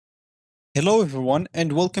Hello everyone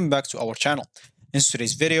and welcome back to our channel. In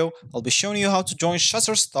today's video, I'll be showing you how to join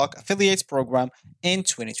Shutterstock Affiliates Program in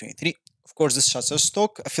 2023. Of course, this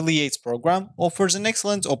Shutterstock Affiliates Program offers an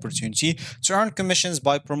excellent opportunity to earn commissions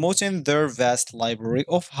by promoting their vast library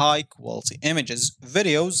of high-quality images,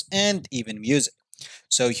 videos, and even music.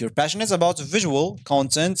 So if you're passionate about visual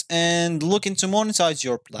content and looking to monetize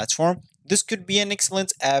your platform, this could be an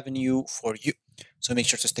excellent avenue for you. So make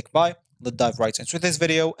sure to stick by. Let's dive right into this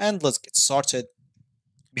video and let's get started.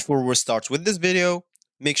 Before we start with this video,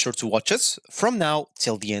 make sure to watch it from now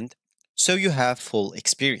till the end so you have full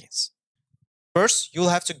experience. First, you'll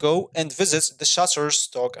have to go and visit the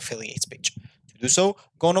Shutterstock affiliates page. To do so,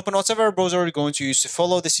 go and open whatever browser you're going to use to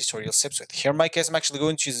follow this tutorial steps with. Here in my case, I'm actually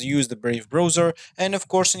going to use the Brave browser, and of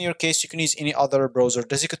course, in your case, you can use any other browser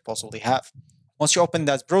that you could possibly have. Once you open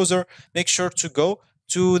that browser, make sure to go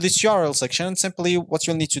to this URL section, and simply what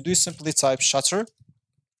you'll need to do is simply type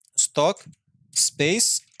Shutterstock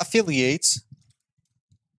space affiliates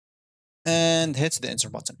and hit the enter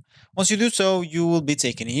button. Once you do so, you will be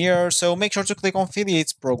taken here. So make sure to click on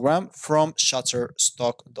affiliates program from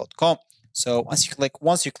shutterstock.com. So once you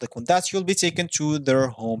click on that, you'll be taken to their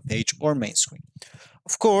homepage or main screen.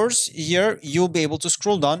 Of course, here you'll be able to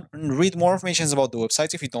scroll down and read more information about the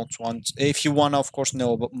website if you want to, of course,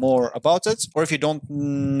 know more about it, or if you don't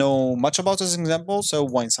know much about it, as an example. So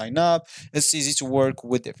why sign up? It's easy to work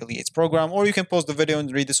with the affiliates program, or you can pause the video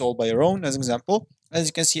and read this all by your own, as an example, as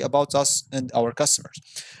you can see about us and our customers.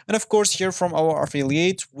 And of course, here from our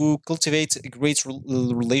affiliate, we cultivate great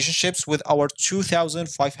relationships with our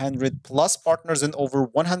 2,500 plus partners in over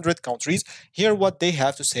 100 countries. Hear what they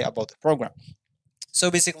have to say about the program. So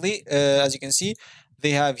basically, as you can see,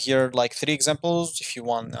 they have here like three examples. If you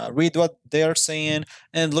want to read what they're saying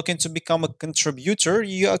and looking to become a contributor,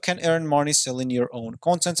 you can earn money selling your own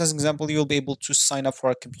content. As an example, you'll be able to sign up for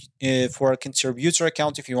a contributor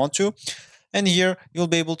account if you want to. And here you'll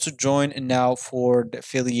be able to join now for the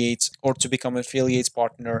affiliates or to become an affiliates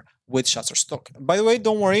partner with Shutterstock. By the way,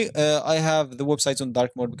 don't worry, I have the website on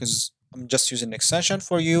dark mode because I'm just using an extension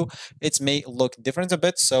for you. It may look different a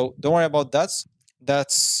bit, so don't worry about that.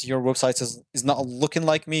 That's your website is not looking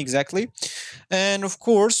like me exactly. And of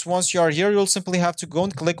course, once you are here, you'll simply have to go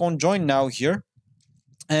and click on join now here.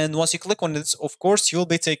 And once you click on this, of course, you'll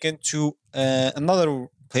be taken to another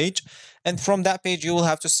page. And from that page, you will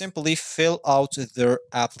have to simply fill out their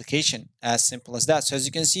application. As simple as that. So as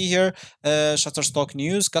you can see here, Shutterstock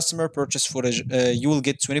News, customer purchase footage, you will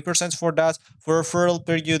get 20% for that. For referral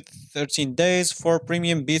period, 13 days. For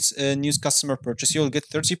premium beats news customer purchase, you'll get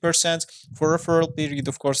 30%. For referral period,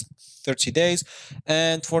 of course, 30 days.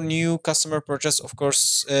 And for new customer purchase, of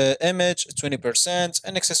course, image, 20%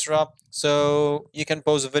 and etc. So you can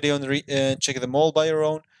pause a video and check them all by your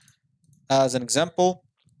own as an example.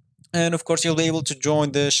 And of course, you'll be able to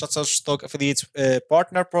join the Shutterstock Affiliates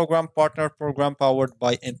partner program powered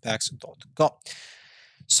by impacts.com.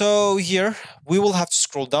 So here we will have to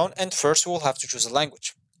scroll down and first we will have to choose a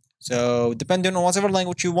language. So depending on whatever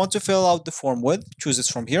language you want to fill out the form with, choose it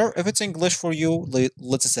from here. If it's English for you, let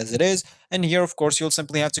it as it is. And here, of course, you'll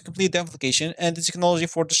simply have to complete the application and the technology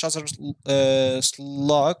for the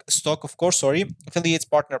Shutterstock, of course, affiliates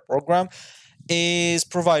partner program is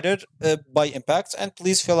provided by Impact, and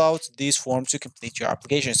please fill out these forms to complete your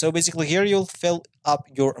application. So basically here you'll fill up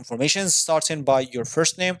your information starting by your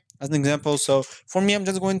first name as an example. So for me, I'm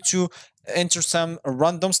just going to enter some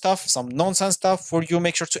random stuff, some nonsense stuff. For you,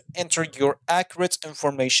 make sure to enter your accurate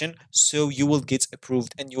information so you will get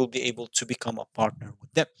approved and you will be able to become a partner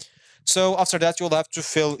with them. So after that, you'll have to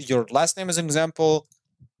fill your last name as an example,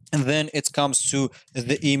 and then it comes to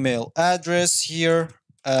the email address here.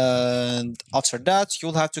 And after that,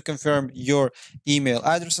 you'll have to confirm your email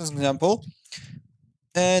address as an example.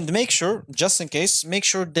 And make sure, just in case, make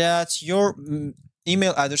sure that your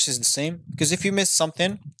email address is the same, because if you miss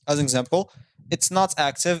something, as an example, it's not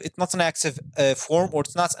active, it's not an active form, or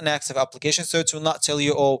it's not an active application, so it will not tell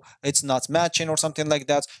you, oh, it's not matching or something like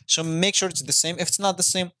that. So make sure it's the same. If it's not the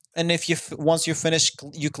same, and if you once you finish,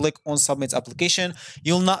 you click on submit application,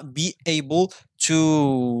 you'll not be able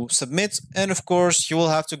to submit, and of course you will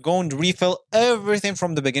have to go and refill everything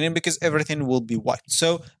from the beginning because everything will be wiped.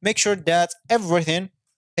 So make sure that everything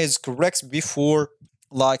is correct before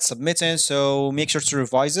like submitting, so make sure to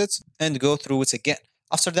revise it and go through it again.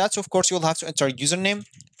 After that, of course, you'll have to enter a username.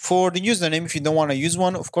 For the username, if you don't want to use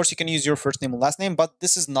one, of course, you can use your first name and last name, but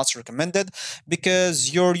this is not recommended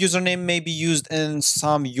because your username may be used in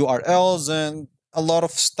some URLs and a lot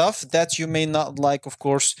of stuff that you may not like, of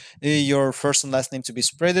course, your first and last name to be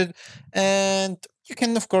spreaded. And you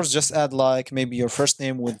can, of course, just add like maybe your first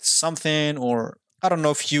name with something or I don't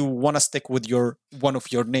know if you want to stick with your one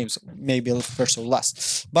of your names, maybe first or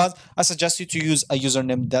last. But I suggest you to use a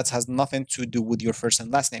username that has nothing to do with your first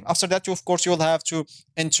and last name. After that, you, of course, you'll have to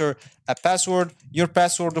enter a password. Your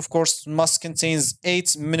password, of course, must contains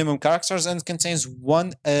 8 minimum characters and contains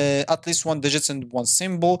at least one digit and one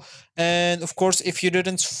symbol. And of course, if you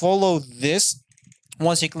didn't follow this,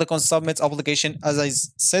 once you click on submit application, as I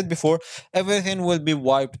said before, everything will be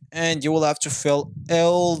wiped and you will have to fill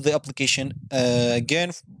all the application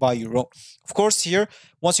again by your own. Of course, here,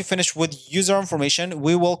 once you finish with user information,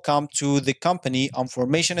 we will come to the company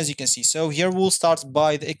information, as you can see. So here we'll start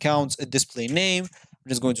by the account display name. I'm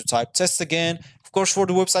just going to type test again. Of course, for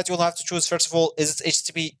the website, you'll have to choose, first of all, is it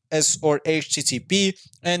HTTPS or HTTP?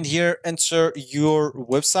 And here, enter your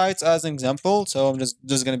website as an example. So I'm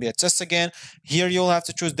just going to be a test again. Here, you'll have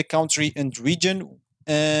to choose the country and region.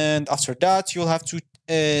 And after that, you'll have to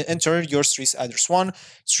enter your street address 1.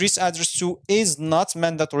 Street address 2 is not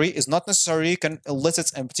mandatory, is not necessary. You can let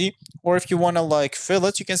it empty. Or if you want to like fill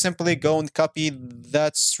it, you can simply go and copy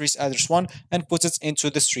that street address 1 and put it into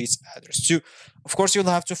the street address 2. Of course, you'll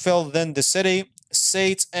have to fill then the city,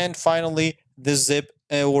 state, and finally the zip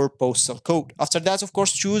or postal code. After that, of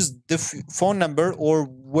course, choose the phone number or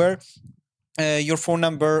where your phone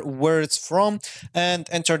number, where it's from, and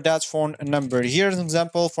enter that phone number here. As an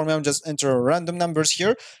example, for me, I'm just enter random numbers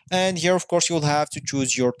here. And here, of course, you'll have to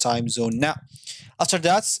choose your time zone now. After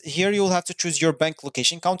that, here you'll have to choose your bank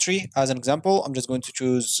location country. As an example, I'm just going to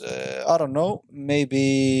choose, I don't know,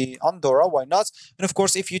 maybe Andorra, why not? And of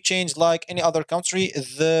course, if you change like any other country,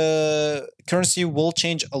 the currency will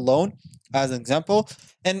change alone, as an example.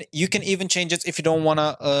 And you can even change it if you don't want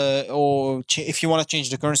to, if you want to change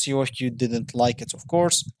the currency or if you didn't like it, of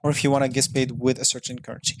course, or if you want to get paid with a certain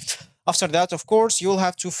currency. After that, of course, you'll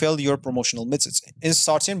have to fill your promotional methods. It's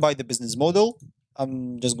starting by the business model.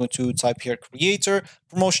 I'm just going to type here creator,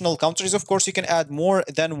 promotional countries. Of course, you can add more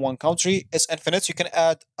than one country. It's infinite. You can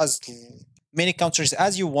add as many countries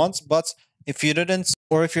as you want, but if you didn't,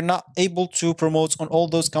 or if you're not able to promote on all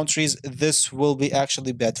those countries, this will be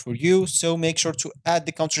actually bad for you. So make sure to add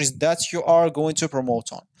the countries that you are going to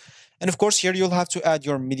promote on. And of course, here you'll have to add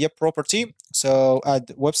your media property. So add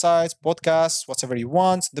websites, podcasts, whatever you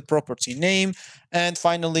want, the property name, and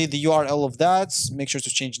finally the URL of that. Make sure to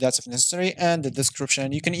change that if necessary, and the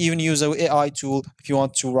description. You can even use an AI tool if you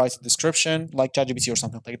want to write a description like ChatGPT or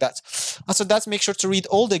something like that. After that, make sure to read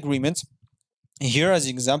all the agreements. Here as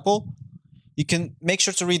an example, you can make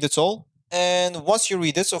sure to read it all. And once you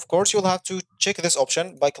read it, of course, you'll have to check this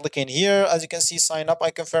option by clicking here. As you can see, sign up. I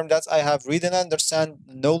confirm that I have read and understand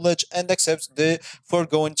knowledge and accept the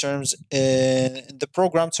foregoing terms in the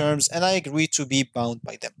program terms, and I agree to be bound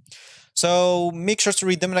by them. So make sure to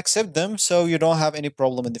read them and accept them so you don't have any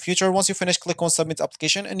problem in the future. Once you finish, click on submit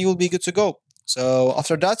application and you'll be good to go. So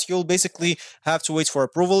after that, you'll basically have to wait for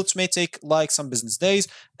approval. It may take like some business days,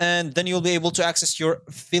 and then you'll be able to access your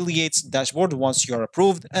affiliates dashboard once you're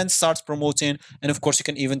approved and start promoting. And of course, you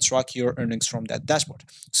can even track your earnings from that dashboard.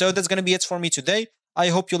 So that's going to be it for me today. I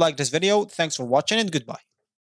hope you liked this video. Thanks for watching and goodbye.